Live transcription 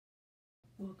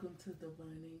Welcome to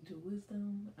Divine Angel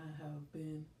Wisdom. I have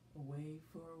been away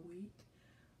for a week.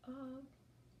 Uh,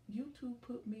 YouTube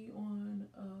put me on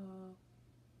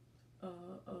a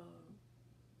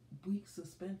week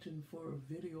suspension for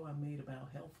a video I made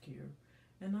about healthcare.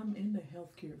 And I'm in the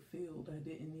healthcare field. I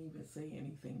didn't even say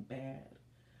anything bad.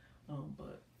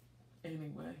 But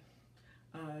anyway,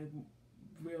 I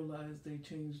realized they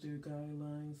changed their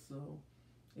guidelines, so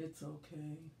it's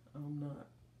okay. I'm not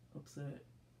upset.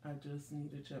 I just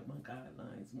need to check my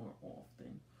guidelines more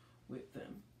often with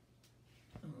them.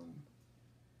 Um,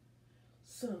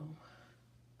 so,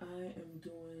 I am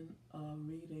doing a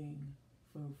reading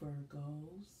for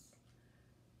Virgos,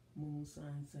 Moon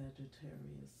sign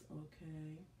Sagittarius,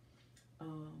 okay?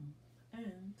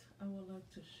 And I would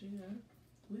like to share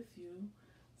with you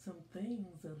some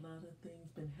things, a lot of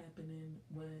things been happening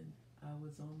when I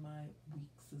was on my week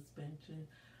suspension.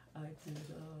 I did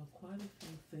quite a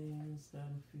few things, got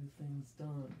a few things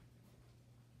done.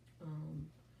 Um,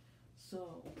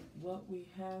 so what we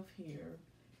have here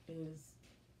is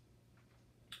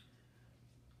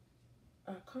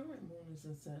our current moon is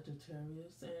in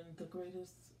Sagittarius, and the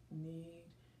greatest need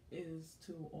is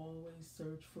to always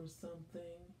search for something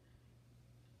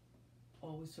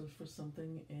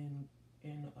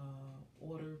in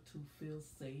order to feel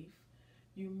safe.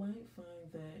 You might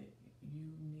find that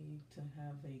you need to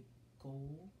have a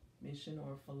goal, mission,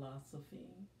 or philosophy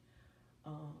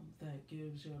that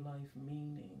gives your life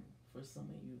meaning for some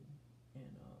of you in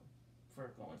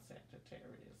Virgo and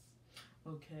Sagittarius.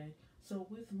 Okay, so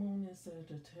with Moon in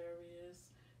Sagittarius,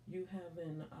 you have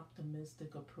an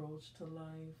optimistic approach to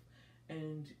life,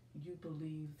 and you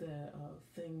believe that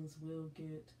things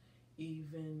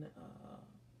even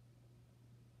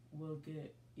will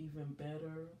get even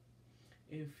better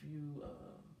if you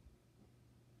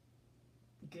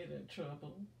get in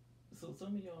trouble. So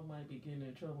some of y'all might be getting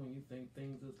in trouble and you think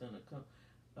things is gonna come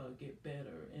get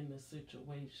better in the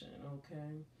situation.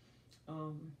 Okay.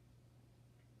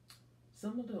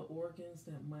 Some of the organs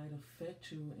that might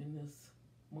affect you in this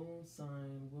moon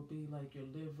sign will be like your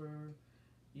liver,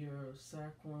 your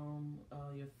sacrum,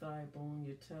 your thigh bone,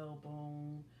 your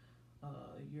tailbone,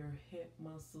 your hip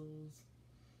muscles,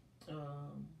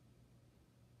 um,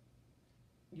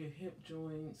 your hip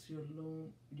joints,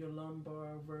 your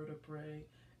lumbar vertebrae,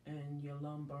 and your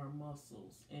lumbar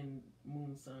muscles in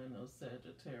moon sign of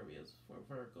Sagittarius for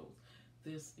Virgos.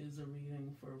 This is a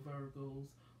reading for Virgos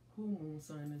who moon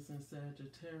sign is in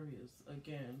Sagittarius.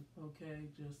 Again, okay,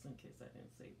 just in case I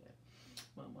didn't say that.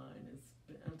 My mind is,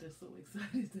 I'm just so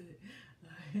excited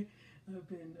that I've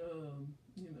been,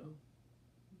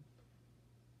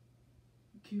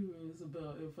 curious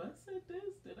about if I said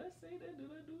this, did I say that, did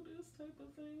I do this type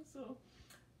of thing. So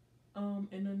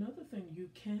and another thing, you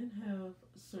can have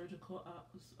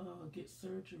get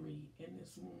surgery in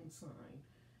this moon sign.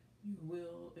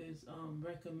 Is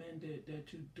recommended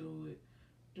that you do it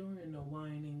during the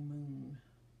waning moon.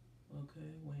 Okay,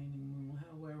 waning moon.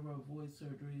 However, avoid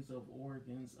surgeries of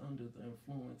organs under the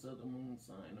influence of the moon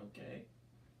sign. Okay.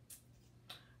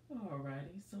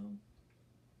 Alrighty, so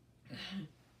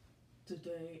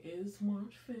today is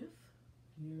March 5th,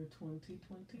 year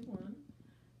 2021.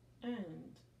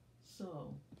 And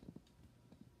so,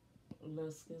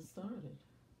 let's get started.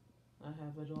 I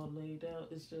have it all laid out.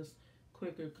 It's just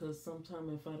quicker because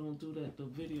sometimes if I don't do that, the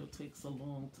video takes a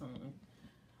long time.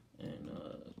 And,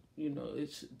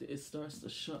 it starts to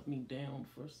shut me down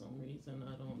for some reason.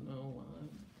 I don't know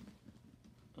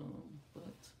why.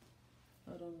 But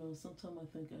I don't know. Sometimes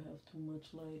I think I have too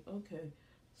much light. Okay,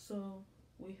 so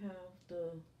we have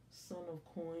the Son of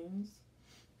Coins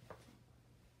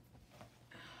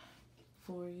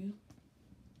for you.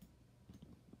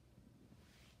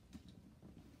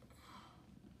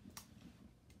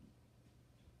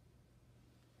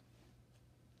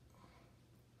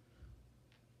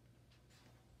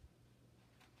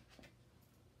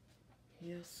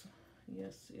 Yes,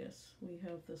 yes, yes. We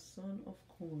have the Son of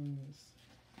Coins.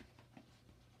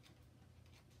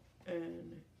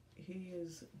 And he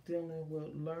is dealing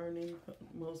with learning,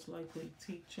 most likely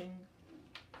teaching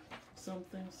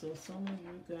something. So some of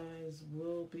you guys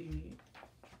will be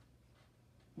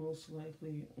most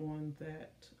likely on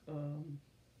that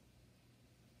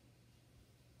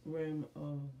realm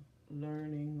of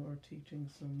learning or teaching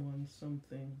someone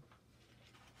something.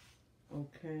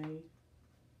 Okay.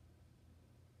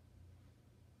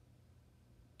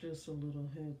 Just a little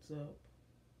heads up.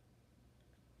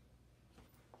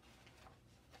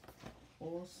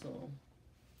 Also,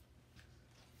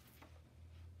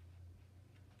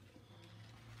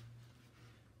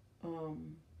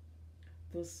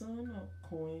 the Son of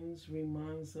Coins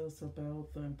reminds us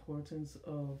about the importance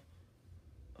of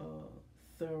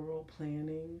thorough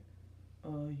planning,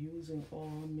 using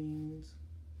all means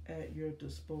at your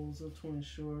disposal to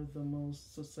ensure the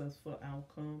most successful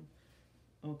outcome.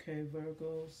 Okay,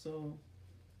 Virgo. So,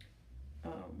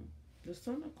 um, the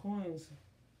Son of Coins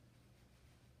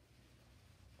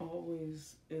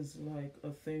always is like a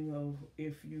thing of,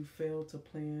 if you fail to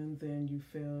plan, then you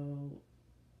fail,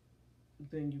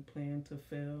 then you plan to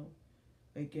fail.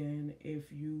 Again,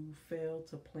 if you fail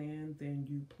to plan, then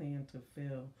you plan to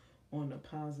fail on the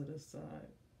positive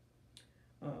side.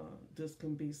 This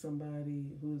can be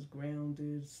somebody who's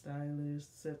grounded, stylish,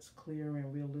 sets clear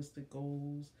and realistic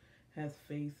goals, has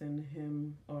faith in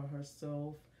him or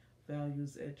herself,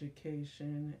 values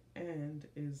education, and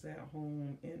is at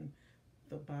home in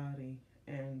the body,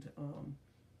 and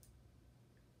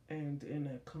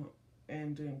in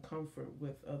and in comfort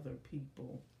with other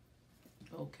people.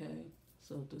 Okay,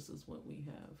 so this is what we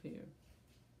have here.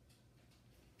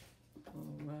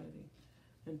 Alrighty,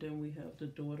 and then we have the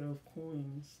Daughter of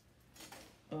Coins,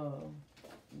 uh,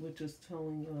 which is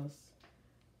telling us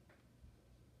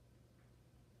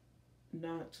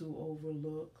not to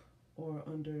overlook or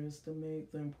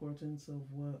underestimate the importance of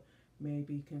what may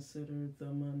be considered the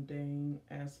mundane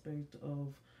aspect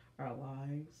of our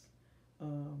lives.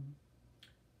 Um,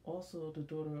 Also, the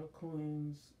Daughter of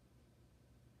Coins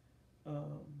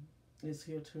um, is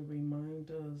here to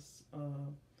remind us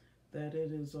that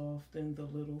it is often the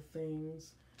little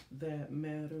things that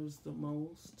matters the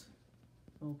most.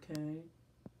 Okay,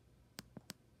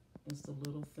 it's the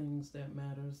little things that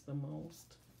matters the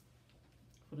most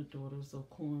for the Daughters of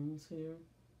Coins here.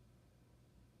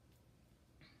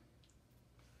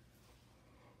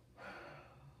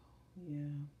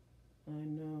 Yeah, I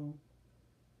know,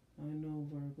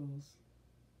 Virgos.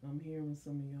 I'm hearing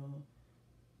some of y'all.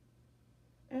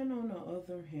 And on the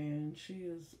other hand, she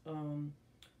is,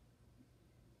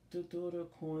 the Daughter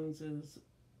of Coins is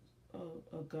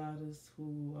a goddess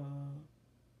who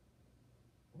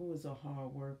is a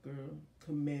hard worker,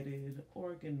 committed,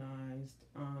 organized,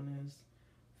 honest,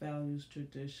 values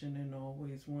tradition, and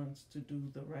always wants to do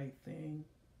the right thing.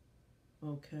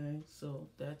 Okay, so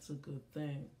that's a good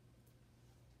thing.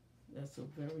 That's a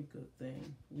very good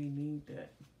thing. We need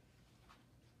that.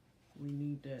 We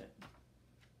need that.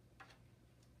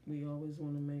 We always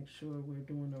want to make sure we're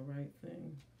doing the right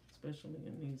thing, especially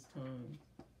in these times.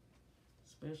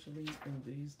 Especially in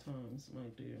these times, my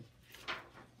dear.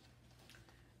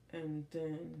 And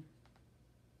then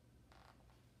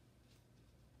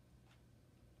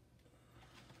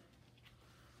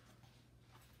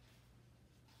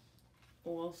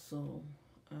also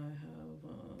I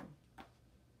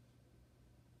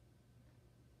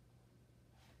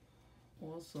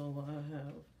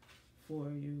have for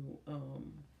you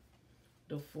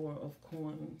the Four of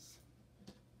Coins.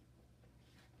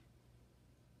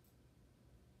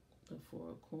 The Four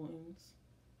of Coins.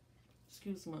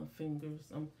 Excuse my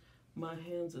fingers. My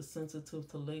hands are sensitive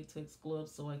to latex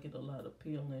gloves, so I get a lot of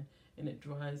peeling, and it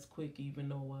dries quick even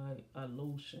though I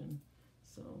lotion.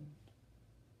 So,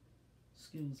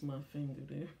 excuse my finger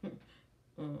there.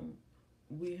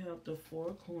 We have the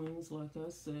Four of Coins, like I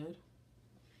said.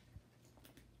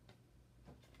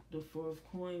 The Four of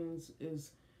Coins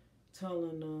is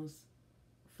telling us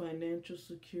financial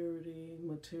security,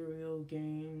 material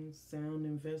gains, sound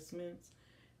investments,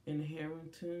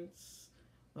 inheritance,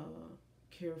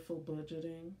 careful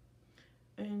budgeting,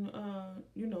 and,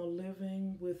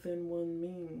 living within one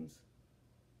means.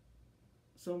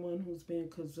 Someone who's being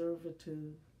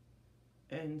conservative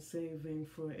and saving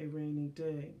for a rainy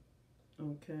day.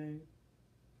 Okay?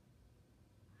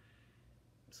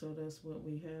 So that's what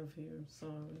we have here.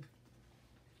 Sorry.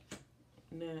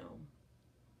 Now,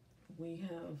 we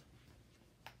have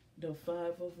the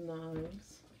Five of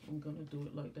Knives. I'm going to do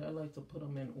it like that. I like to put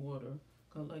them in order.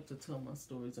 I like to tell my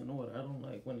stories in order. I don't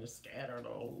like when they're scattered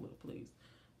all over the place.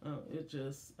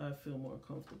 I feel more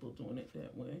comfortable doing it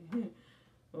that way.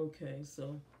 Okay,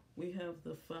 so we have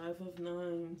the Five of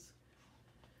Knives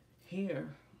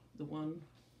here. The one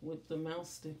with the mouth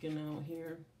sticking out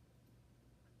here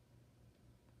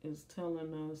is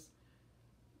telling us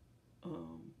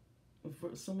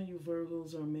some of you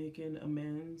Virgos are making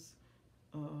amends,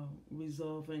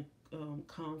 resolving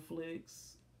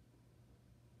conflicts.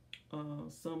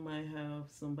 Some might have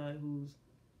somebody who's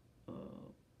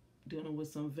dealing with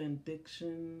some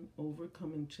vindication,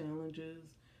 overcoming challenges,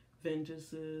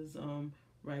 vengeances,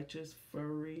 righteous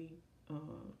fury,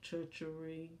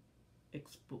 treachery,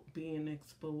 being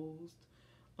exposed.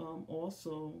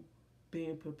 Also,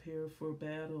 being prepared for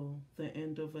battle, the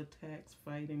end of attacks,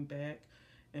 fighting back,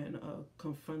 and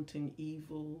confronting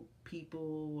evil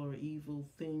people or evil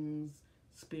things,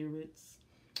 spirits.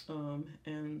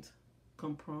 and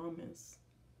compromise.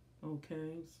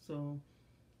 Okay, so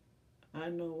I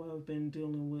know I've been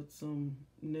dealing with some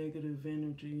negative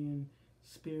energy and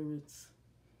spirits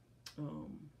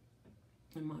um,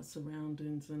 in my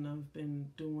surroundings, and I've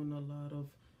been doing a lot of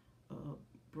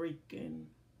breaking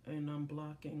and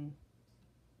unblocking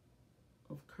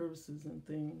of curses and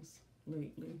things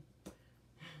lately.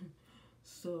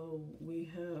 So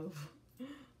we have,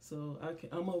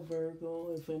 I'm a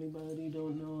Virgo. If anybody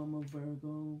don't know, I'm a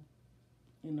Virgo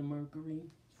in the Mercury.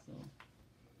 So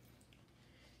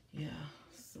yeah,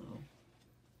 so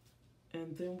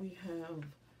and then we have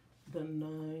the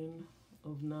Nine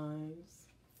of Knives.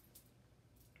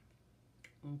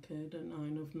 Okay, the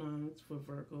Nine of Knives for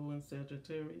Virgo and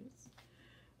Sagittarius,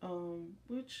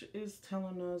 which is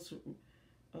telling us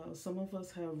some of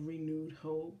us have renewed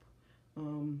hope.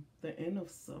 The end of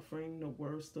suffering, the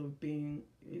worst of being,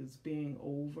 is being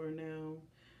over now.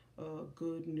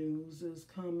 Good news is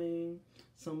coming.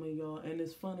 Some of y'all, and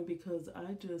it's funny because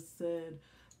I just said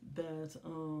that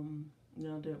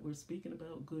now that we're speaking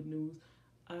about good news,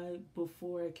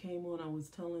 before I came on, I was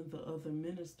telling the other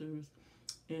ministers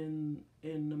in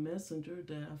the messenger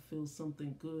that I feel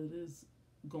something good is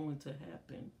going to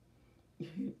happen.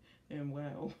 And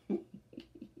wow.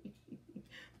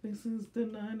 This is the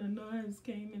Nine of Knives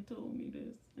came and told me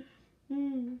this.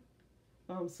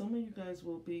 Some of you guys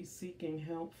will be seeking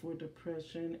help for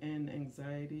depression and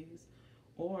anxieties,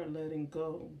 or letting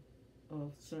go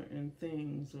of certain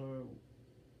things or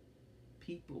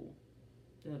people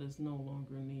that is no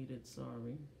longer needed.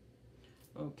 Sorry.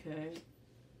 Okay.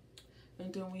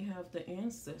 And then we have the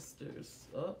ancestors.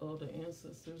 Uh-oh, the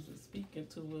ancestors are speaking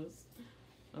to us.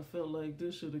 I felt like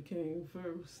this should have came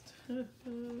first.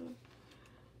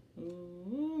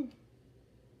 Ooh.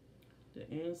 The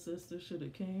ancestors should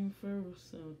have came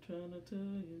first. I'm trying to tell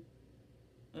you.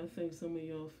 I think some of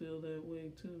y'all feel that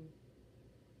way too.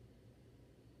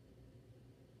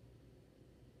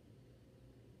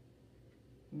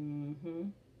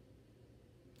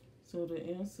 So the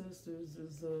ancestors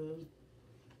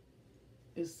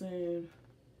is saying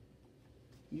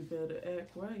you better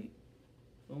act right.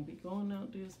 Don't be going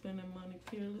out there spending money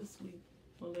carelessly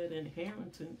on that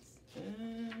inheritance.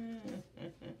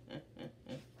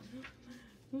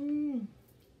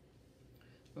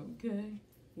 Okay,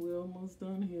 we're almost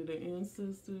done here. The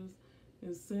ancestors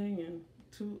is saying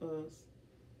to us,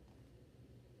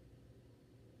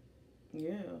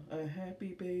 yeah, a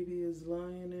happy baby is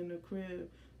lying in the crib,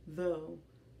 though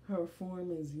her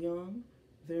form is young.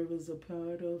 There is a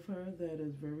part of her that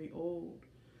is very old.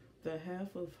 The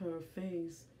half of her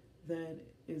face that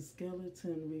is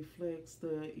skeleton reflects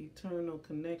the eternal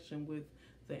connection with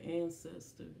the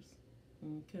ancestors.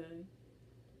 Okay.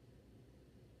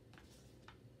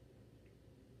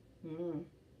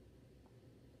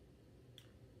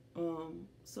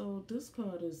 So this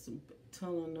card is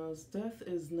telling us death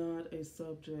is not a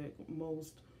subject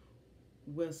most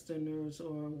Westerners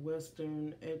or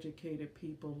Western educated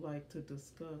people like to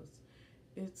discuss.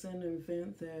 It's an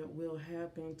event that will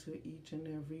happen to each and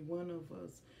every one of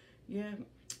us. Yet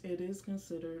it is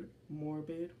considered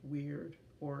morbid, weird,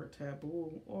 or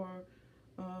taboo, or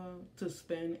to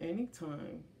spend any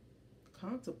time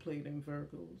contemplating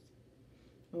Virgos.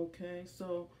 Okay,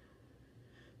 so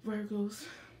Virgos,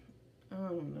 I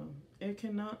don't know. It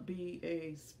cannot be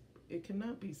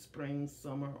spring,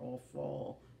 summer, or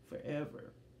fall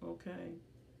forever. Okay,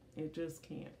 it just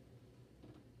can't.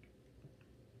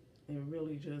 It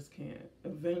really just can't.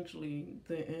 Eventually,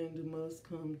 the end must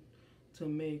come to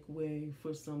make way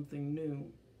for something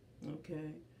new.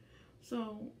 Okay,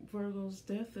 so Virgo's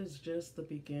death is just the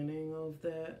beginning of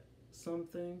that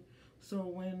something. So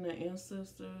when the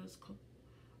ancestors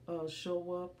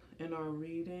show up in our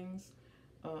readings,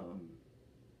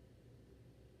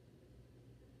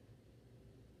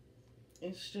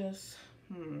 it's just,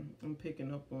 I'm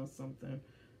picking up on something.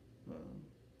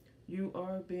 You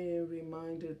are being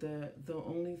reminded that the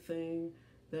only thing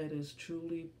that is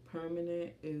truly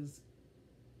permanent is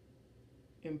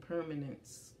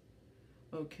impermanence.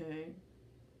 Okay?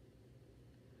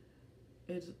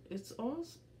 It's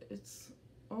also, it's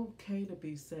okay to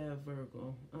be sad,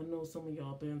 Virgo. I know some of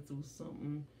y'all been through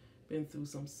something, been through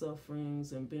some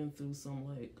sufferings, and been through some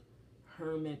like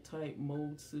hermit type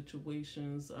mode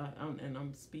situations.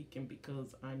 I'm speaking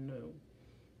because I know.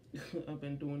 I've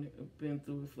been doing it, been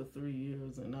through it for 3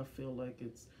 years, and I feel like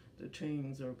the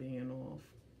chains are being off.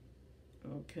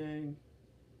 Okay,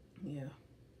 yeah.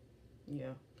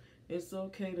 It's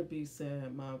okay to be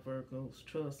sad, my Virgos.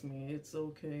 Trust me, it's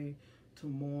okay to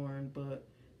mourn, but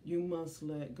you must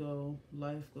let go.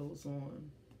 Life goes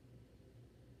on.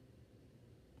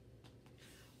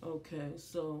 Okay,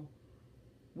 so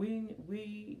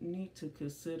we need to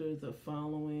consider the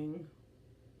following,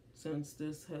 since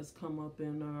this has come up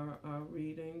in our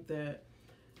reading, that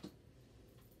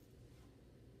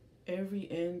every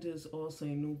end is also a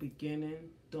new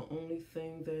beginning. The only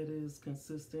thing that is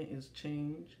consistent is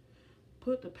change.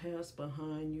 Put the past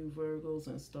behind you, Virgos,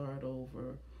 and start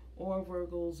over. Or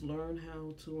Virgos, learn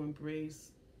how to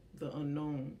embrace the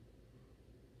unknown.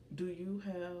 Do you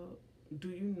have do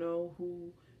you know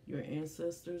who your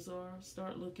ancestors are?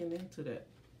 Start looking into that.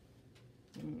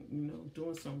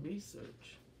 Doing some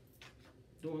research,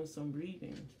 doing some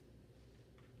reading.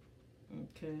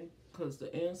 Okay? Because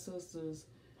the ancestors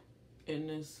in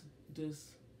this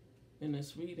in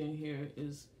this reading here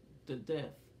is the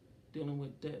death, dealing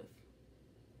with death.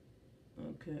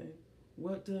 Okay,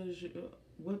 what does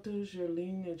your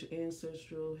lineage,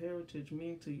 ancestral heritage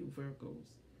mean to you,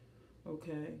 Virgos?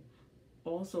 Okay,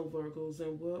 also Virgos,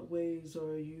 in what ways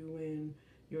are you and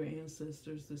your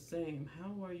ancestors the same?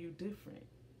 How are you different?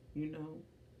 You know,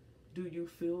 do you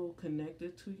feel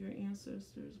connected to your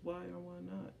ancestors? Why or why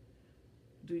not?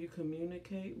 Do you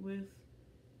communicate with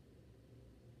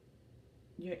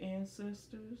your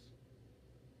ancestors?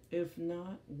 If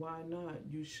not, why not?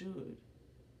 You should.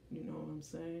 You know what I'm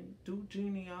saying? Do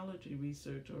genealogy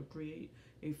research or create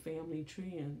a family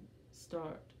tree and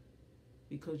start,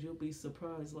 because you'll be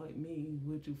surprised like me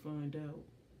what you find out.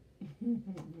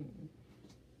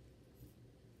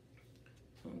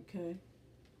 Okay?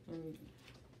 And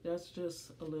that's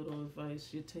just a little advice.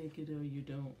 You take it or you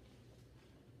don't.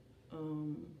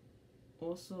 Um,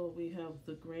 Also, we have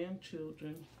the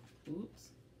grandchildren. Oops.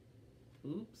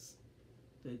 Oops.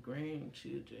 The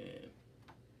grandchildren.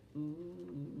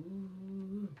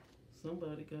 Ooh.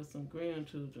 Somebody got some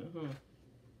grandchildren, huh?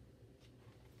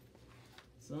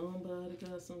 Somebody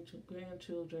got some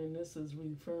grandchildren. This is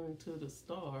referring to the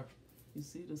star. You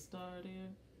see the star there?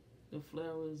 The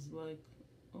flower is like,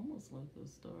 almost like a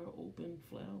star, open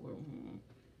flower.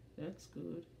 That's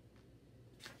good.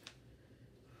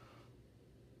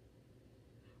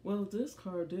 Well, this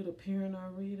card did appear in our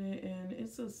reading, and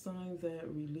it's a sign that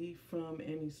relief from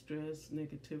any stress,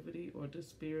 negativity, or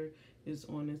despair is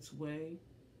on its way.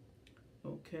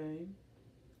 Okay,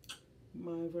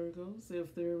 my Virgos,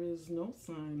 if there is no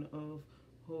sign of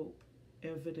hope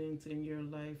evident in your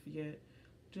life yet,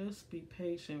 just be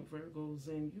patient, Virgos,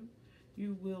 and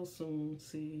you will soon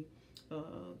see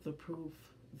the proof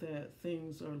that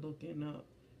things are looking up.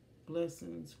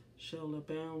 Blessings shall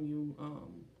abound you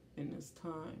in this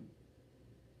time.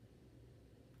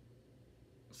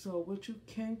 So what you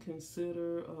can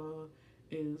consider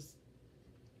is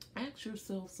ask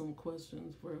yourself some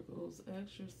questions, Virgos.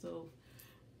 Ask yourself,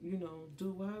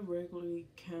 do I regularly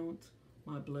count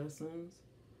my blessings?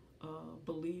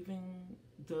 Believing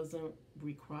doesn't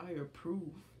require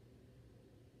proof.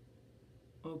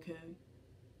 Okay?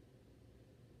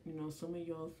 Some of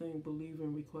y'all think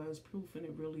believing requires proof, and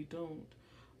it really don't.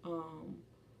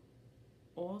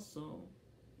 Also,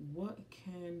 what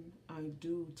can I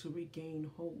do to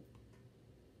regain hope?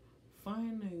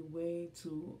 Find a way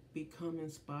to become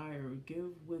inspired.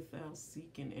 Give without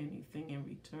seeking anything in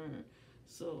return.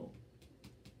 So,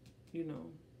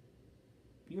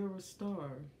 you're a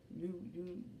star.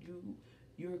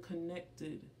 You're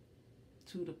connected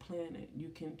to the planet. You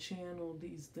can channel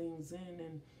these things in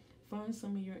and find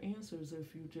some of your answers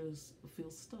if you just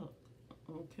feel stuck.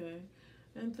 Okay,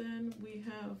 and then we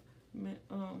have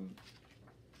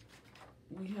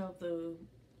the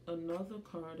another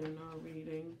card in our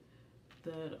reading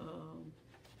that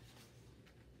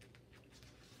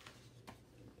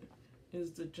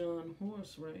is the John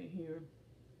Horse right here.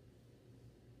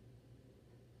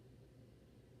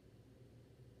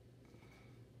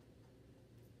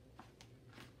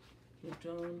 The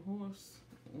John Horse.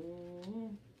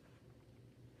 Ooh.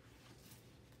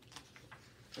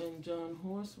 And John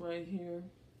Horse right here.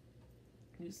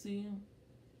 You see him?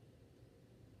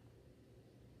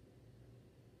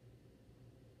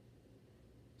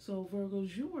 So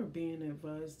Virgos, you are being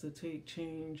advised to take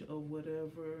charge of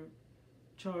whatever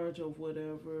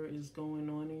is going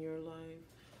on in your life.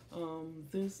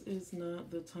 This is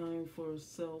not the time for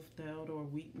self-doubt or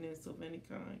weakness of any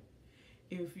kind.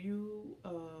 If you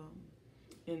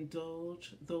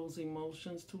indulge those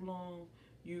emotions too long,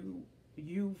 you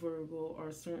Virgo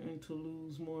are certain to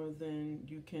lose more than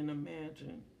you can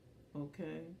imagine.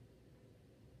 Okay?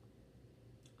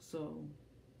 So,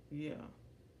 yeah.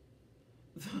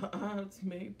 The odds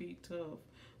may be tough,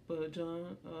 but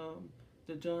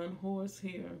the John Horse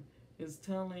here is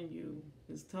telling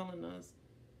us,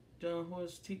 John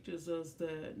Horse teaches us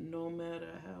that no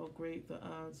matter how great the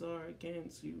odds are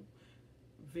against you,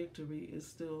 victory is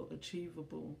still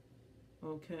achievable.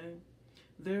 Okay?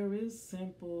 There is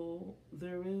simple,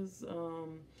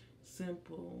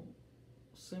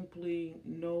 simply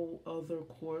no other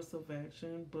course of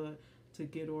action but to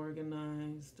get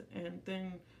organized and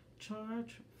then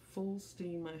charge full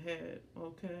steam ahead.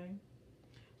 Okay?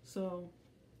 So,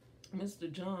 Mr.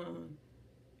 John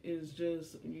is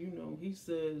just, he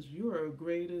says, you are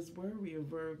greatest warrior,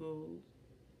 Virgos.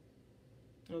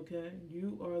 Okay?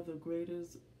 You are the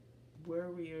greatest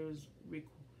warriors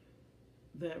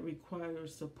that require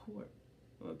support.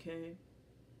 Okay?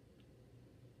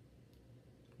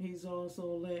 He's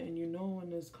also letting you know in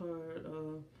this card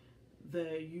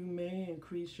that you may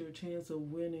increase your chance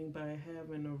of winning by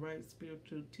having the right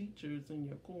spiritual teachers in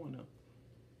your corner.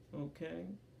 Okay?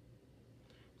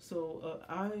 So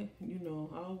I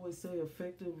always say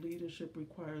effective leadership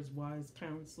requires wise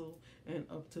counsel and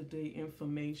up-to-date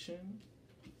information.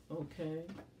 Okay,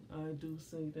 I do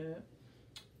say that.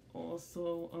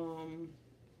 Also,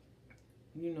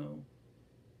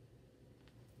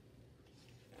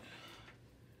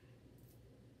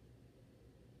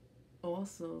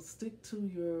 also stick to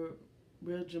your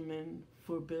regimen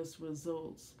for best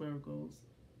results, Virgos.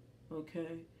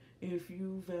 Okay? If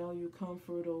you value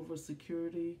comfort over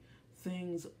security,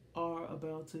 things are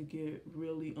about to get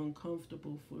really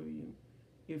uncomfortable for you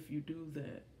if you do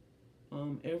that.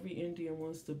 Every Indian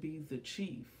wants to be the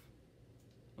chief.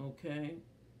 Okay?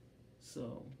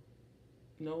 So,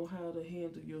 know how to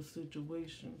handle your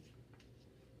situation.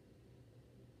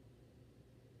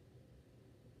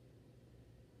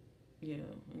 Yeah,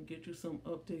 and get you some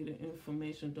updated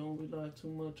information. Don't rely too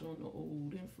much on the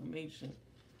old information.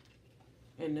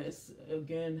 And that's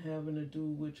again having to do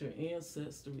with your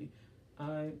ancestry.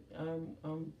 I'm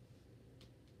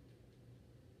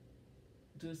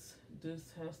this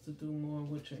has to do more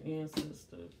with your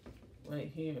ancestors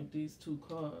right here. These two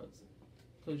cards,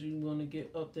 because you want to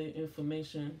get update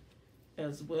information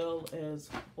as well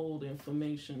as old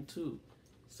information too.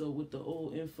 So with the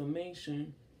old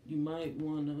information, you might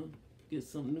want to get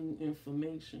some new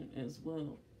information as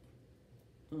well.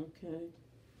 Okay.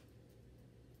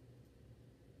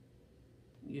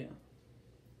 Yeah.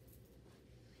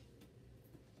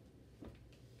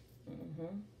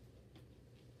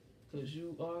 Because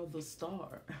you are the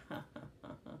star.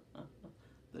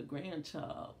 The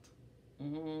grandchild.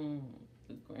 The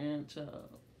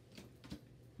grandchild.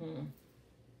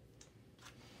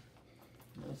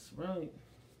 That's right.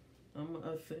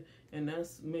 And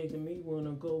that's making me want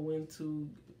to go into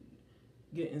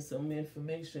getting some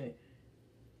information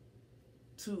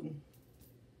too.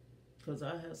 Because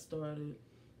I had started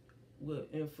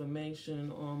with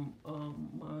information on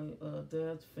my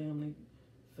dad's family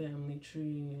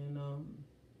tree,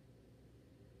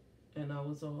 and I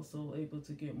was also able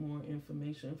to get more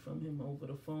information from him over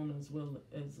the phone as well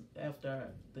as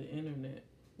after the internet,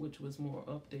 which was more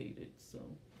updated. So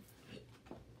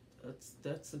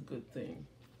that's a good thing.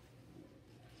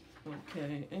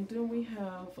 Okay, and then we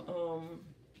have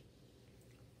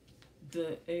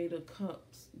the 8 of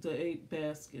Cups, the 8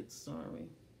 baskets, sorry.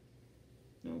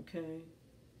 Okay.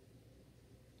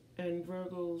 And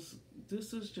Virgos,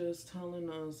 this is just telling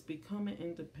us becoming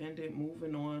independent,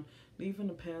 moving on, leaving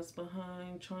the past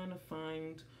behind, trying to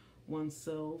find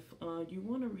oneself. You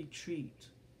want to retreat.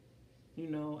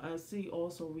 I see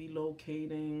also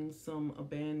relocating, some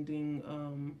abandoning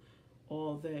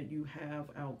all that you have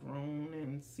outgrown,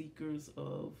 and seekers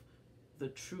of the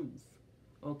truth.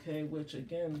 Okay, which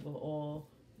again will all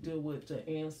deal with the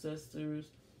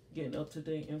ancestors, getting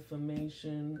up-to-date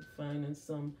information, finding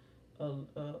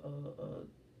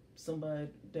somebody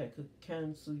that could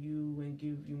counsel you and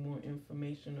give you more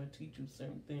information or teach you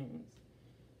certain things.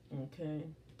 Okay?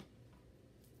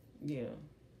 Yeah.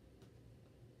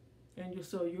 And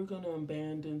you're going to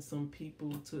abandon some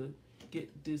people to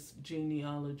get this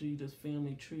genealogy, this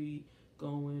family tree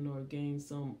going, or gain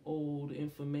some old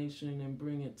information and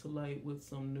bring it to light with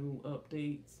some new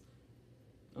updates.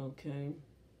 Okay?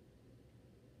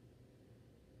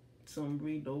 Some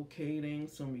relocating,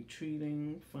 some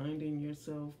retreating, finding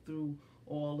yourself through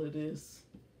all of this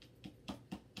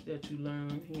that you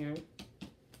learn here.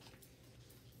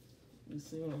 You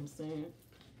see what I'm saying?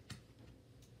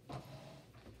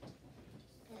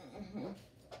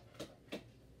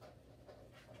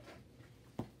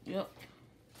 Yep.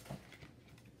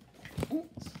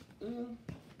 Oops.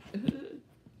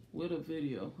 What a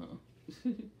video, huh?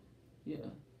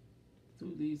 Yeah.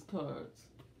 Through these cards.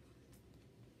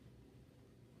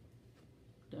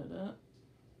 Da-da.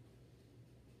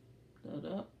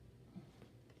 Da-da.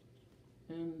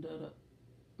 And da-da.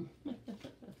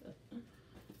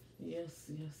 Yes,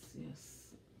 yes,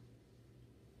 yes.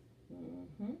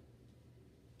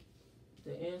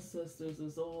 ancestors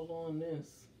is all on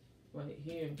this right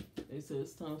here. They say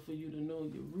it's time for you to know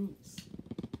your roots.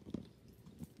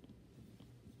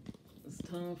 It's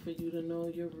time for you to know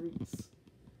your roots.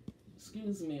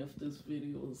 Excuse me if this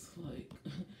video is like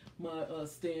my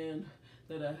stand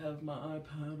that I have my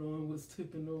iPad on was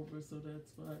tipping over, so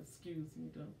that's why. Excuse me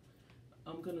though.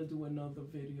 I'm gonna do another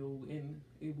video and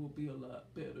it will be a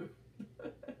lot better.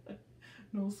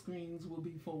 No screens will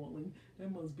be falling.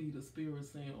 That must be the spirit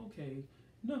saying, okay,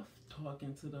 enough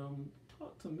talking to them.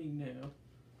 Talk to me now.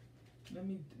 Let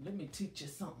me teach you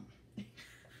something.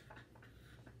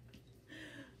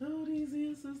 Oh, these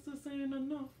ancestors saying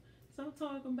enough. Stop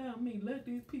talking about me. Let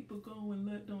these people go and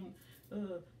let them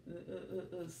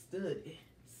study.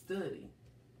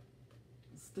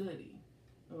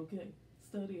 Okay,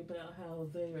 study about how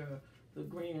they're the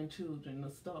grandchildren,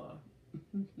 the star.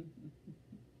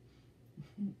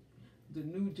 The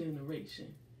new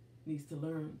generation needs to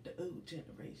learn the old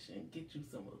generation. Get you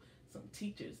some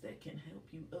teachers that can help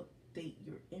you update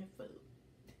your info.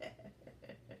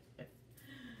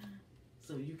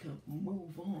 So you can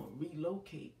move on,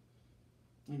 relocate,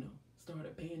 start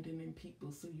abandoning people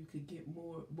so you could get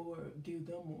give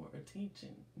them more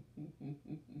attention.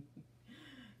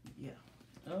 Yeah.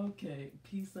 Okay.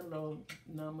 Peace and love.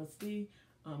 Namaste.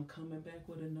 I'm coming back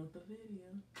with another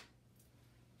video.